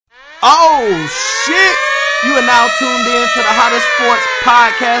Oh shit! You are now tuned in to the hottest sports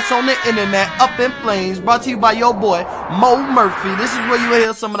podcast on the internet, Up in Flames, brought to you by your boy Mo Murphy. This is where you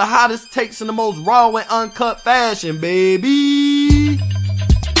hear some of the hottest takes in the most raw and uncut fashion, baby.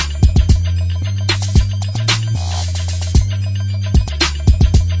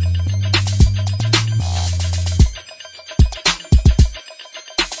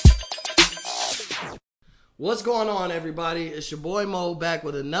 What's going on, everybody? It's your boy Mo back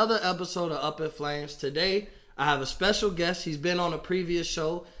with another episode of Up in Flames. Today, I have a special guest. He's been on a previous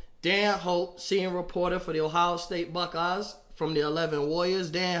show, Dan Hope, senior reporter for the Ohio State Buckeyes from the 11 Warriors.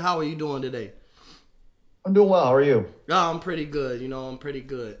 Dan, how are you doing today? I'm doing well. How are you? Oh, I'm pretty good. I'm pretty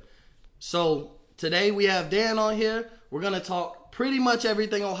good. So, today we have Dan on here. We're going to talk pretty much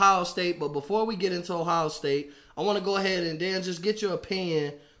everything Ohio State. But before we get into Ohio State, I want to go ahead and, Dan, just get your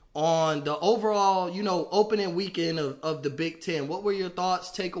opinion on the overall, opening weekend of the Big Ten. What were your thoughts,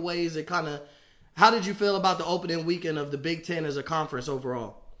 takeaways, and kind of how did you feel about the opening weekend of the Big Ten as a conference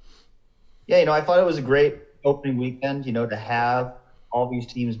overall? Yeah, I thought it was a great opening weekend, to have all these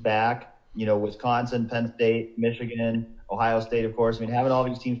teams back, Wisconsin, Penn State, Michigan, Ohio State, of course. Having all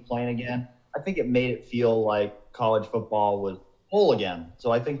these teams playing again, I think it made it feel like college football was full again.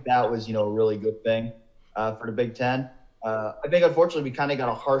 So I think that was, a really good thing for the Big Ten. I think, unfortunately, we kind of got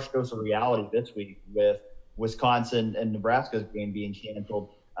a harsh dose of reality this week with Wisconsin and Nebraska's game being canceled,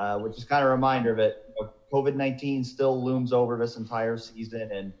 which is kind of a reminder that COVID-19 still looms over this entire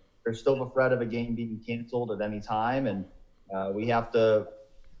season, and there's still the threat of a game being canceled at any time, and we have to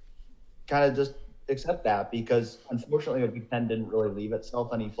kind of just accept that because, unfortunately, the Big Ten didn't really leave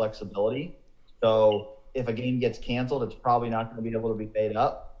itself any flexibility. So if a game gets canceled, it's probably not going to be able to be made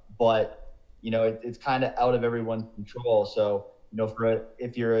up, but it's kind of out of everyone's control. So,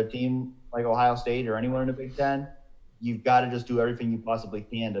 if you're a team like Ohio State or anyone in the Big Ten, you've got to just do everything you possibly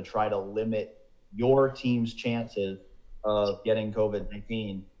can to try to limit your team's chances of getting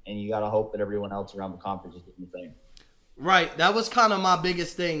COVID-19. And you got to hope that everyone else around the conference is doing the same. Right. That was kind of my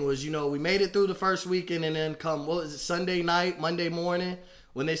biggest thing was, we made it through the first weekend and then Sunday night, Monday morning,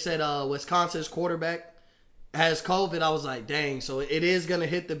 when they said Wisconsin's quarterback has COVID, I was like, dang, so it is going to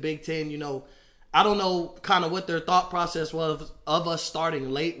hit the Big Ten. I don't know kind of what their thought process was of us starting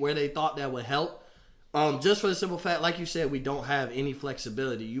late, where they thought that would help. Just for the simple fact, like you said, we don't have any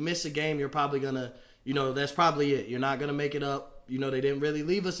flexibility. You miss a game, you're probably going to, that's probably it. You're not going to make it up. They didn't really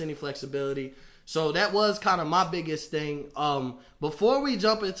leave us any flexibility. So that was kind of my biggest thing. Before we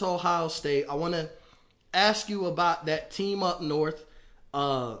jump into Ohio State, I want to ask you about that team up north.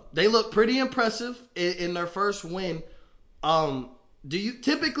 They look pretty impressive in their first win.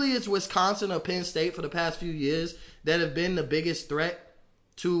 Typically it's Wisconsin or Penn State for the past few years that have been the biggest threat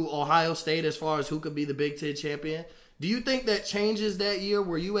to Ohio State as far as who could be the Big Ten champion? Do you think that changes that year?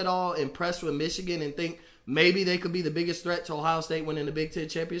 Were you at all impressed with Michigan and think maybe they could be the biggest threat to Ohio State winning the Big Ten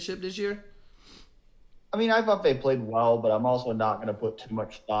championship this year? I thought they played well, but I'm also not going to put too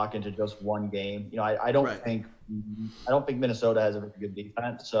much stock into just one game. I don't Right. think Minnesota has a very good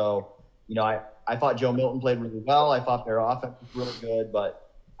defense. So, I thought Joe Milton played really well. I thought their offense was really good, but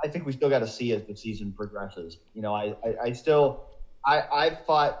I think we still got to see as the season progresses. I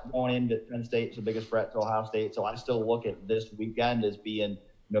thought going into Penn State was the biggest threat to Ohio State. So I still look at this weekend as being,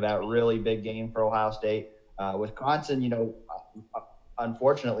 that really big game for Ohio State. Wisconsin,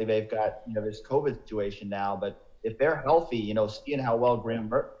 unfortunately, they've got this COVID situation now. But if they're healthy, seeing how well Graham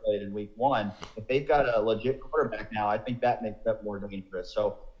Mertz played in Week 1, if they've got a legit quarterback now, I think that makes them more dangerous.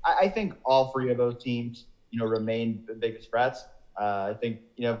 So I think all three of those teams, remain the biggest threats. I think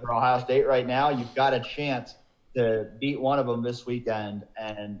for Ohio State right now, you've got a chance to beat one of them this weekend,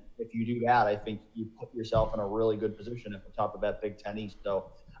 and if you do that, I think you put yourself in a really good position at the top of that Big Ten East.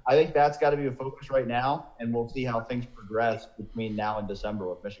 So I think that's got to be the focus right now, and we'll see how things progress between now and December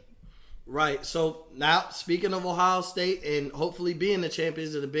with Michigan. Right. So now, speaking of Ohio State and hopefully being the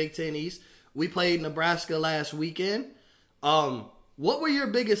champions of the Big Ten East, we played Nebraska last weekend. What were your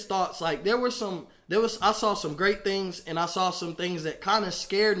biggest thoughts? Like I saw some great things and I saw some things that kind of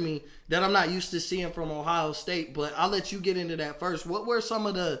scared me that I'm not used to seeing from Ohio State, but I'll let you get into that first. What were some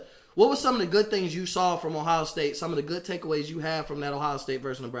of the good things you saw from Ohio State? Some of the good takeaways you had from that Ohio State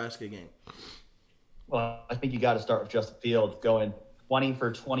versus Nebraska game? Well, I think you got to start with Justin Fields going 20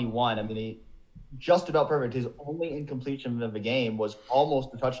 for 21. He just about perfect. His only incompletion of the game was almost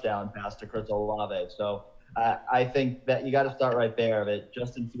a touchdown pass to Chris Olave. So I think that you got to start right there. That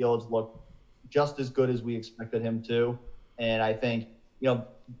Justin Fields looked just as good as we expected him to, and I think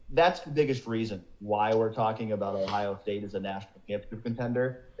that's the biggest reason why we're talking about Ohio State as a national championship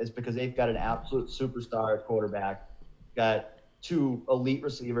contender is because they've got an absolute superstar at quarterback, got two elite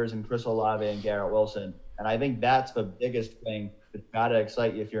receivers in Chris Olave and Garrett Wilson. And I think that's the biggest thing that's got to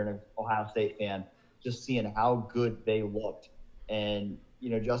excite you if you're an Ohio State fan, just seeing how good they looked. And,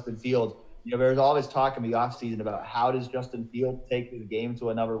 Justin Fields, there's always talk in the offseason about how does Justin Fields take his game to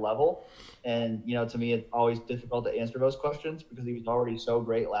another level. And, to me, it's always difficult to answer those questions because he was already so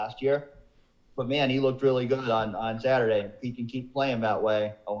great last year. But, man, he looked really good on Saturday. If he can keep playing that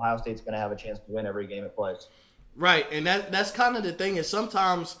way, Ohio State's going to have a chance to win every game it plays. Right, and that's kind of the thing is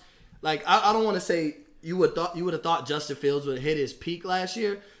sometimes, like, I don't want to say you would have thought Justin Fields would have hit his peak last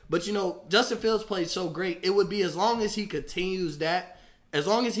year, but, Justin Fields played so great. It would be as long as he continues that, as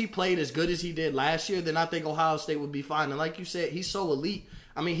long as he played as good as he did last year, then I think Ohio State would be fine. And like you said, he's so elite.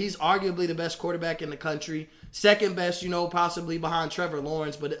 I mean, he's arguably the best quarterback in the country. Second best, possibly behind Trevor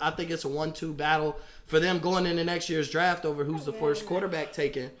Lawrence. But I think it's a 1-2 battle for them going into next year's draft over who's the first quarterback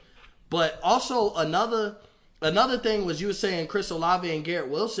taken. But also another thing was you were saying Chris Olave and Garrett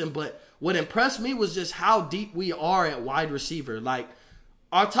Wilson. But what impressed me was just how deep we are at wide receiver. Like,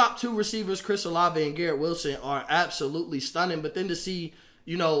 our top two receivers, Chris Olave and Garrett Wilson, are absolutely stunning. But then to see,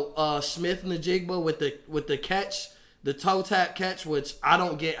 Smith Njigba with the catch, the toe tap catch, which I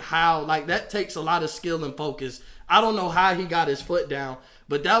don't get how, like, that takes a lot of skill and focus. I don't know how he got his foot down,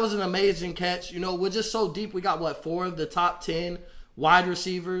 but that was an amazing catch. We're just so deep. We got, 4 of the top 10 wide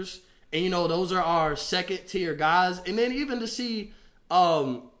receivers, and, those are our second tier guys. And then even to see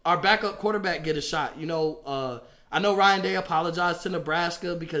our backup quarterback get a shot, I know Ryan Day apologized to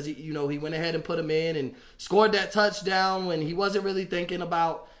Nebraska because he went ahead and put him in and scored that touchdown when he wasn't really thinking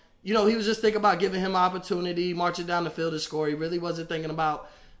about, he was just thinking about giving him opportunity, marching down the field to score. He really wasn't thinking about,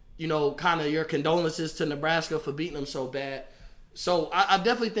 kind of your condolences to Nebraska for beating them so bad. So I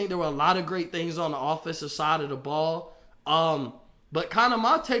definitely think there were a lot of great things on the offensive side of the ball. But kind of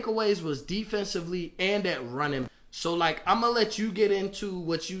my takeaways was defensively and at running. So, like, I'm going to let you get into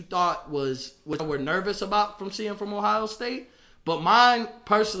what you thought was what we're nervous about from seeing from Ohio State. But mine,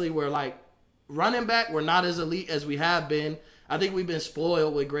 personally, were, like, running back, we're not as elite as we have been. I think we've been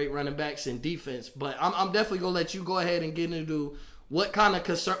spoiled with great running backs in defense. But I'm definitely going to let you go ahead and get into what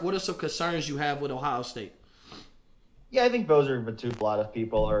are some concerns you have with Ohio State? Yeah, I think those are the two a lot of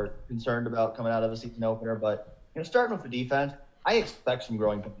people are concerned about coming out of a season opener. But, starting with the defense, I expect some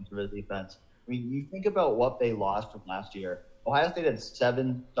growing pains for the defense. I mean, you think about what they lost from last year. Ohio State had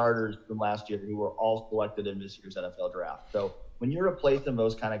 7 starters from last year who were all selected in this year's NFL draft. So when you're replacing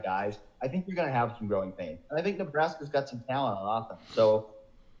those kind of guys, I think you're going to have some growing pains. And I think Nebraska's got some talent on offense. So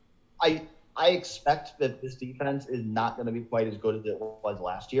I expect that this defense is not going to be quite as good as it was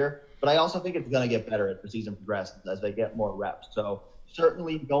last year. But I also think it's going to get better as the season progresses, as they get more reps. So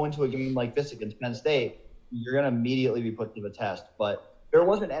certainly going to a game like this against Penn State, you're going to immediately be put to the test. But there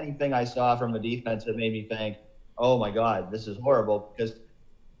wasn't anything I saw from the defense that made me think, oh, my God, this is horrible, because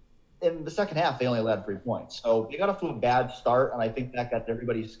in the second half, they only allowed 3 points. So they got off to a bad start, and I think that got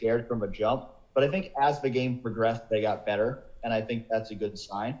everybody scared from a jump. But I think as the game progressed, they got better, and I think that's a good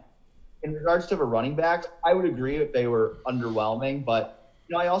sign. In regards to the running backs, I would agree that they were underwhelming, but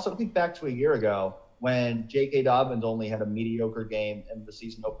I also think back to a year ago when J.K. Dobbins only had a mediocre game in the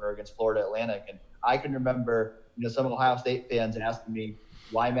season opener against Florida Atlantic, and I can remember some Ohio State fans asking me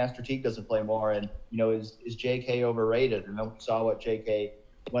why Master Teague doesn't play more, and is J.K. overrated? And then we saw what J.K.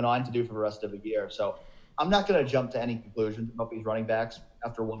 went on to do for the rest of the year. So I'm not going to jump to any conclusions about these running backs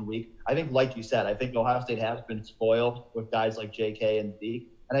after 1 week. I think, like you said, I think Ohio State has been spoiled with guys like J.K. and Zeke,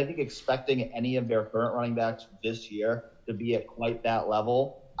 and I think expecting any of their current running backs this year to be at quite that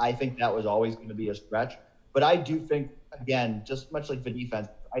level, I think that was always going to be a stretch. But I do think, again, just much like the defense,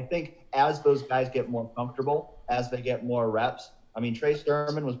 I think as those guys get more comfortable, as they get more reps, I mean, Trey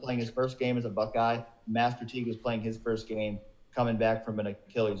Sermon was playing his first game as a Buckeye. Master Teague was playing his first game coming back from an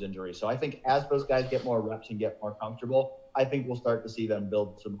Achilles injury. So I think as those guys get more reps and get more comfortable, I think we'll start to see them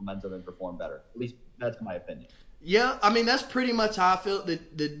build some momentum and perform better. At least that's my opinion. Yeah, I mean, that's pretty much how I felt. The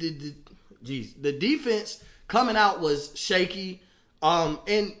defense coming out was shaky.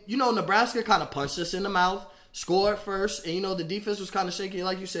 And, Nebraska kind of punched us in the mouth, scored first, and, the defense was kind of shaky.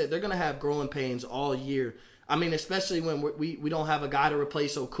 Like you said, they're going to have growing pains all year. I mean, especially when we don't have a guy to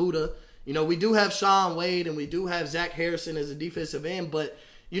replace Okudah. We do have Sean Wade and we do have Zach Harrison as a defensive end, but,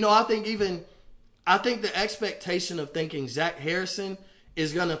 I think the expectation of thinking Zach Harrison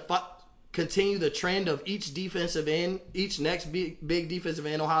is going to continue the trend of each defensive end, each next big defensive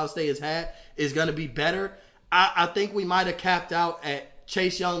end Ohio State has had is going to be better. I think we might have capped out at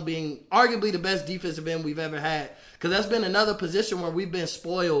Chase Young being arguably the best defensive end we've ever had, because that's been another position where we've been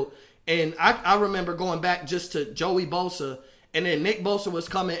spoiled. And I remember going back just to Joey Bosa And then Nick Bosa was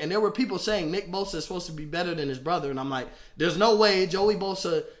coming, and there were people saying Nick Bosa is supposed to be better than his brother. And I'm like, there's no way. Joey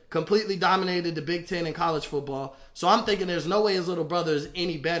Bosa completely dominated the Big Ten in college football. So I'm thinking there's no way his little brother is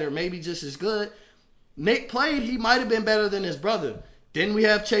any better, maybe just as good. Nick played, he might have been better than his brother. Then we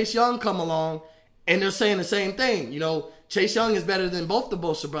have Chase Young come along, and they're saying the same thing. You know, Chase Young is better than both the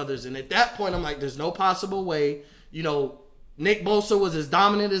Bosa brothers. And at that point, I'm like, there's no possible way. You know, Nick Bosa was as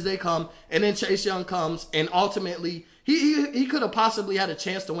dominant as they come, and then Chase Young comes, and ultimately he could have possibly had a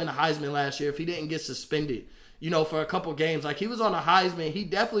chance to win a Heisman last year if he didn't get suspended, you know, for a couple games. Like, he was on a Heisman. He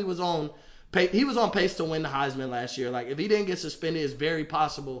definitely was on pace to win the Heisman last year. Like, if he didn't get suspended, it's very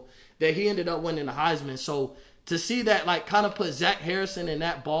possible that he ended up winning the Heisman. So to see that, like, kind of put Zach Harrison in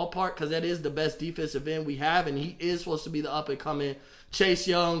that ballpark, because that is the best defensive end we have, and he is supposed to be the up-and-coming Chase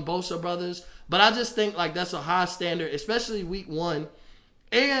Young, Bosa brothers. But I just think, like, that's a high standard, especially week one.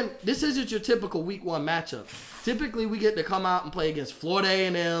 And this isn't your typical week one matchup. Typically, we get to come out and play against Florida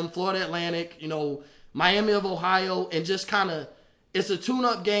A&M, Florida Atlantic, you know, Miami of Ohio, and just kind of, it's a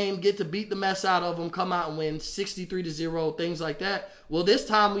tune-up game, get to beat the mess out of them, come out and win 63-0, things like that. Well, this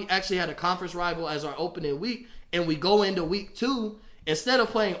time we actually had a conference rival as our opening week, and we go into week two. Instead of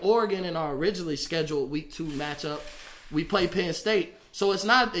playing Oregon in our originally scheduled week two matchup, we play Penn State. So it's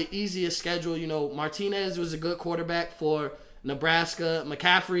not the easiest schedule. You know, Martinez was a good quarterback for Nebraska.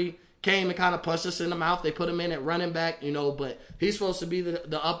 McCaffrey came and kind of punched us in the mouth. They put him in at running back, you know, but he's supposed to be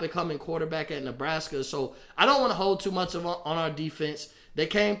the up-and-coming quarterback at Nebraska. So I don't want to hold too much on our defense. They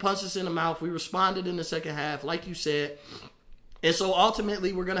came, punched us in the mouth. We responded in the second half, like you said. And so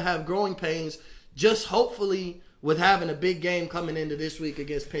ultimately we're going to have growing pains, just hopefully with having a big game coming into this week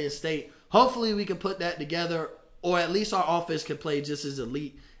against Penn State. Hopefully we can put that together, or at least our offense can play just as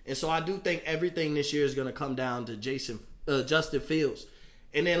elite. And so I do think everything this year is going to come down to Justin Fields.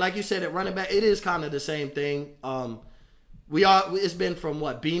 And then, like you said, at running back, it is kind of the same thing. It's been from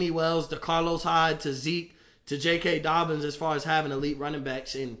Beanie Wells to Carlos Hyde to Zeke to J.K. Dobbins as far as having elite running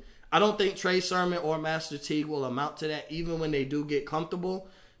backs. And I don't think Trey Sermon or Master Teague will amount to that, even when they do get comfortable.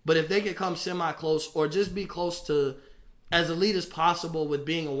 But if they could come semi-close or just be close to as elite as possible with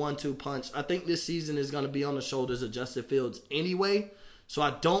being a 1-2 punch, I think this season is going to be on the shoulders of Justin Fields anyway. So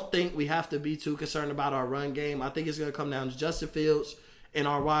I don't think we have to be too concerned about our run game. I think it's going to come down to Justin Fields and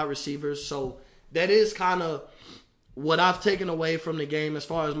our wide receivers. So that is kind of what I've taken away from the game as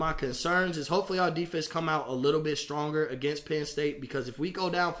far as my concerns is hopefully our defense come out a little bit stronger against Penn State, because if we go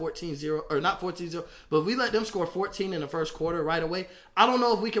down 14-0, or not 14-0, but if we let them score 14 in the first quarter right away, I don't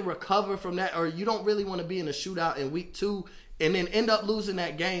know if we can recover from that, or you don't really want to be in a shootout in week two and then end up losing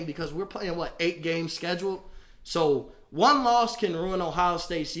that game, because we're playing, 8 games scheduled? So one loss can ruin Ohio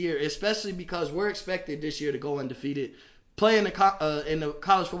State's year, especially because we're expected this year to go undefeated, play in the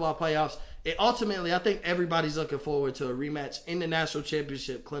college football playoffs. And ultimately, I think everybody's looking forward to a rematch in the national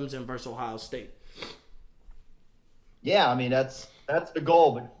championship, Clemson versus Ohio State. Yeah, I mean that's the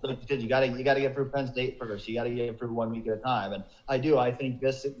goal, but like you said, you got to get through Penn State first. You got to get through 1 week at a time, and I think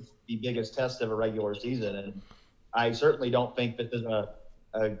this is the biggest test of a regular season, and I certainly don't think this is a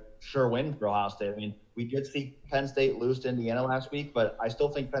sure win for Ohio State. I mean, we did see Penn State lose to Indiana last week, but I still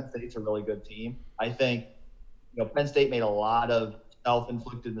think Penn State's a really good team. I think Penn State made a lot of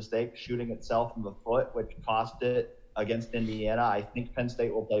self-inflicted mistakes, shooting itself in the foot, which cost it against Indiana. I think Penn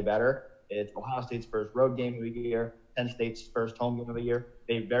State will play better. It's Ohio State's first road game of the year, Penn State's first home game of the year.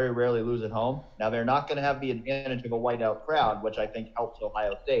 They very rarely lose at home. Now, they're not going to have the advantage of a whiteout crowd, which I think helps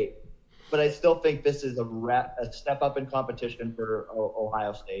Ohio State. But I still think this is a step up in competition for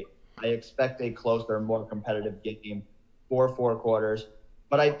Ohio State. I expect a closer, more competitive game for 4 quarters.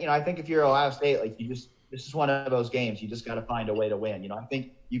 But I think if you're Ohio State, this is one of those games you just got to find a way to win. I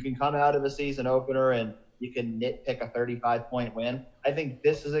think you can come out of the season opener and you can nitpick a 35-point win. I think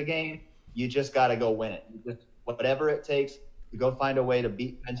this is a game you just got to go win it. Whatever it takes to go find a way to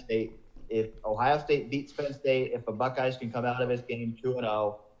beat Penn State. If Ohio State beats Penn State, if the Buckeyes can come out of this game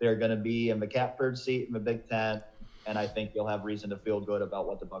 2-0, they're going to be in the catbird seat in the Big Ten, and I think you'll have reason to feel good about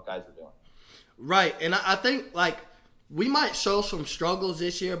what the Buckeyes are doing. Right, and I think we might show some struggles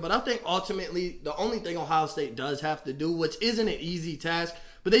this year, but I think ultimately the only thing Ohio State does have to do, which isn't an easy task,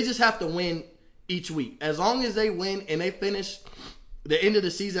 but they just have to win each week. As long as they win and they finish the end of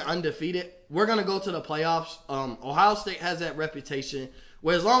the season undefeated, we're going to go to the playoffs. Ohio State has that reputation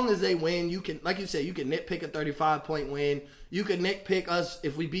where as long as they win, you can, like you said, you can nitpick a 35-point win. You can nitpick us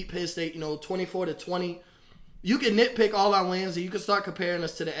if we beat Penn State, 24-20. You can nitpick all our wins and you can start comparing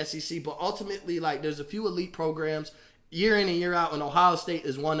us to the SEC, but ultimately, there's a few elite programs year in and year out, and Ohio State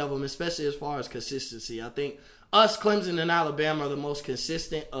is one of them, especially as far as consistency. I think us, Clemson, and Alabama are the most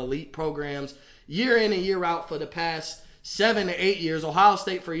consistent elite programs year in and year out for the past 7 to 8 years. Ohio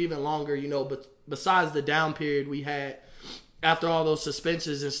State for even longer, but besides the down period we had after all those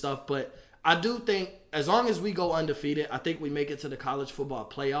suspensions and stuff. But I do think as long as we go undefeated, I think we make it to the college football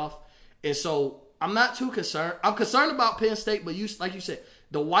playoff. And so I'm not too concerned. I'm concerned about Penn State, but like you said,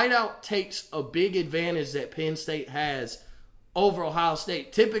 the whiteout takes a big advantage that Penn State has over Ohio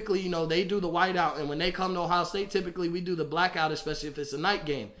State. Typically, they do the whiteout, and when they come to Ohio State, typically we do the blackout, especially if it's a night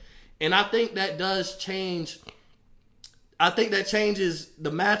game. And I think that does change. I think that changes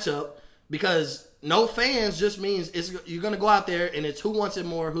the matchup because no fans just means you're going to go out there and it's who wants it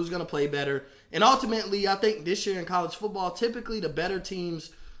more, who's going to play better. And ultimately, I think this year in college football, typically the better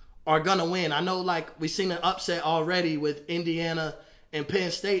teams are going to win. I know, we've seen an upset already with Indiana and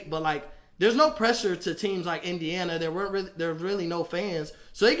Penn State, but, there's no pressure to teams like Indiana. There's really no fans.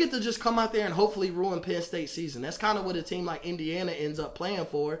 So they get to just come out there and hopefully ruin Penn State's season. That's kind of what a team like Indiana ends up playing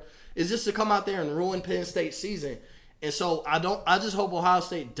for, is just to come out there and ruin Penn State's season. And so I just hope Ohio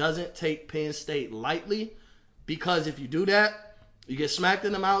State doesn't take Penn State lightly, because if you do that, you get smacked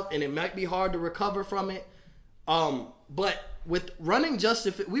in the mouth and it might be hard to recover from it. But with running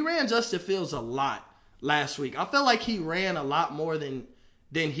we ran Justin Fields a lot last week. I felt like he ran a lot more than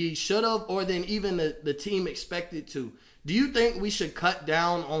he should have, or than even the team expected to. Do you think we should cut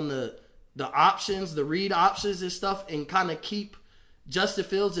down on the options, the read options and stuff, and kind of keep Justin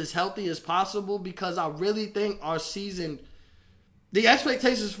Fields as healthy as possible? Because I really think our season, the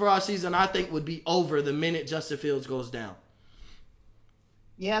expectations for our season, I think, would be over the minute Justin Fields goes down.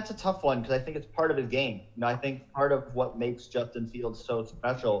 Yeah, it's a tough one because I think it's part of his game. I think part of what makes Justin Fields so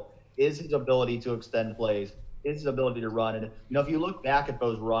special is his ability to extend plays, his ability to run. And, if you look back at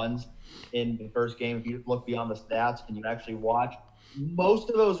those runs in the first game, if you look beyond the stats and you actually watch, most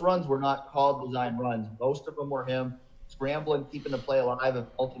of those runs were not called design runs. Most of them were him scrambling, keeping the play alive, and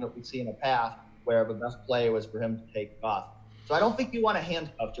ultimately seeing a path where the best play was for him to take off. So I don't think you want to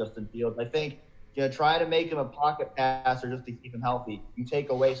handcuff Justin Fields. I think, try to make him a pocket passer just to keep him healthy. You take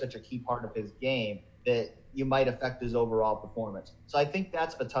away such a key part of his game that you might affect his overall performance. So I think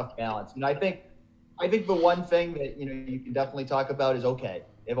that's a tough balance. I think the one thing that, you can definitely talk about is, okay,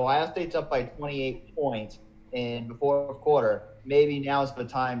 if Ohio State's up by 28 points in the fourth quarter, maybe now's the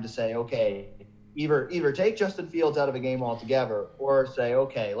time to say, okay, either take Justin Fields out of a game altogether, or say,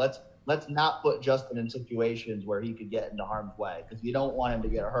 okay, let's not put Justin in situations where he could get into harm's way, because you don't want him to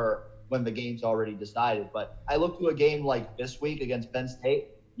get hurt when the game's already decided. But I look to a game like this week against Penn State,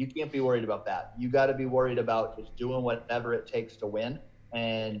 you can't be worried about that. You got to be worried about just doing whatever it takes to win,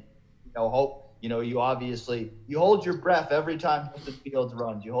 and hope. You obviously hold your breath every time Justin Fields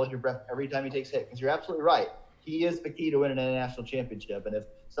runs. You hold your breath every time he takes a hit, because you're absolutely right. He is the key to winning a national championship, and if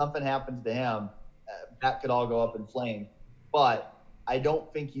something happens to him, that could all go up in flames. But I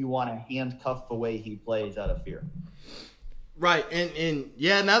don't think you want to handcuff the way he plays out of fear. Right, and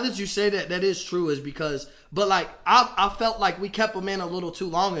yeah, now that you say that is true, is because, but I felt like we kept him in a little too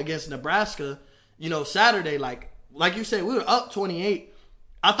long against Nebraska, Saturday, like you said, we were up 28.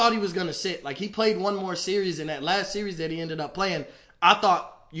 I thought he was going to sit. He played one more series, in that last series that he ended up playing, I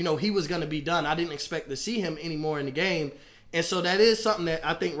thought, he was going to be done. I didn't expect to see him anymore in the game. And so that is something that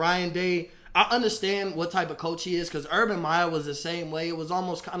I think Ryan Day, I understand what type of coach he is, because Urban Meyer was the same way. It was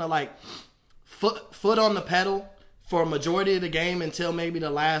almost kind of like foot on the pedal for a majority of the game until maybe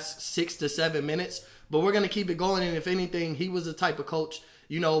the last 6 to 7 minutes. But we're going to keep it going. And if anything, he was the type of coach,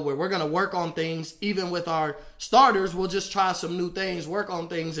 where we're going to work on things. Even with our starters, we'll just try some new things, work on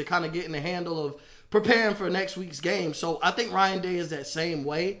things, and kind of get in the handle of preparing for next week's game. So I think Ryan Day is that same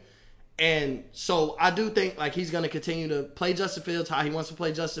way. And so I do think he's going to continue to play Justin Fields how he wants to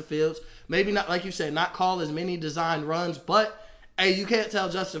play Justin Fields. Maybe not, like you said, not call as many designed runs. But, hey, you can't tell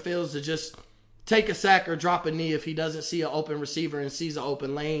Justin Fields to just take a sack or drop a knee if he doesn't see an open receiver and sees an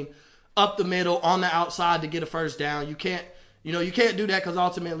open lane up the middle on the outside to get a first down. You can't do that, because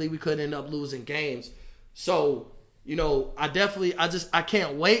ultimately we could end up losing games. So, I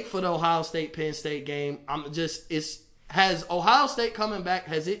can't wait for the Ohio State Penn State game. Has Ohio State coming back,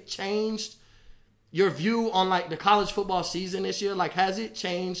 has it changed your view on the college football season this year? Has it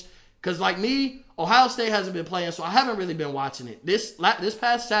changed? Because me, Ohio State hasn't been playing, so I haven't really been watching it. This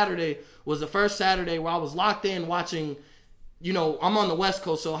past Saturday was the first Saturday where I was locked in watching. I'm on the West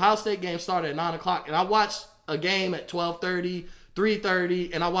Coast, so Ohio State game started at 9 o'clock, and I watched a game at 12:30,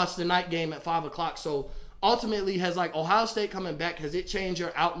 3:30, and I watched the night game at 5 o'clock. So ultimately, has Ohio State coming back, has it changed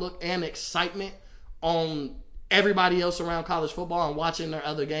your outlook and excitement on everybody else around college football and watching their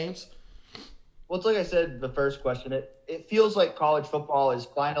other games? Well, it's like I said, the first question, it feels like college football is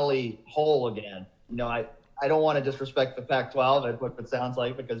finally whole again. I don't want to disrespect the Pac-12, that's what it sounds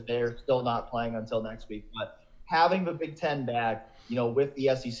like, because they're still not playing until next week. But having the Big Ten back, with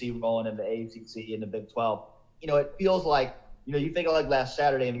the SEC rolling and the ACC and the Big 12, it feels like, you think of like last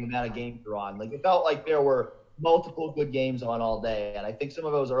Saturday and the amount of games were on. Like, it felt like there were multiple good games on all day. And I think some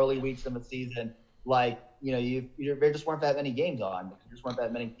of those early weeks in the season, like, there just weren't that many games on. There just weren't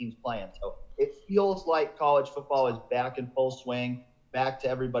that many teams playing. So it feels like college football is back in full swing, back to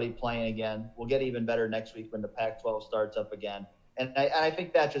everybody playing again. We'll get even better next week when the Pac-12 starts up again. And I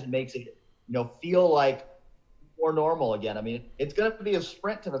think that just makes it, feel like more normal again. I mean, it's going to be a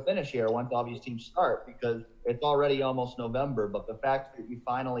sprint to the finish here once all these teams start, because it's already almost November. But the fact that you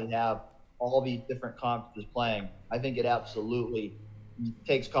finally have all these different conferences playing, I think it absolutely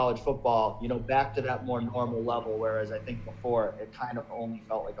takes college football, back to that more normal level, whereas I think before it kind of only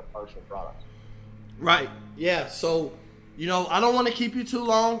felt like a partial product. Right. Yeah. So, I don't want to keep you too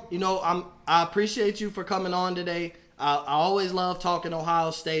long. I appreciate you for coming on today. I always love talking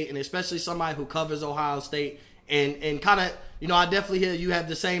Ohio State, and especially somebody who covers Ohio State. And kind of, I definitely hear you have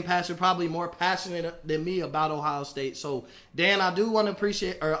the same passion, probably more passionate than me about Ohio State. So, Dan, I do want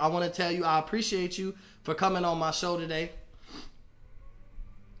to I want to tell you I appreciate you for coming on my show today.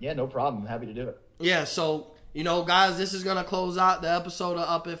 Yeah, no problem. I'm happy to do it. Yeah, so, guys, this is going to close out the episode of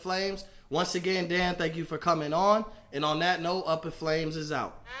Up in Flames. Once again, Dan, thank you for coming on. And on that note, Up in Flames is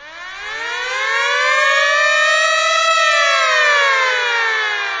out.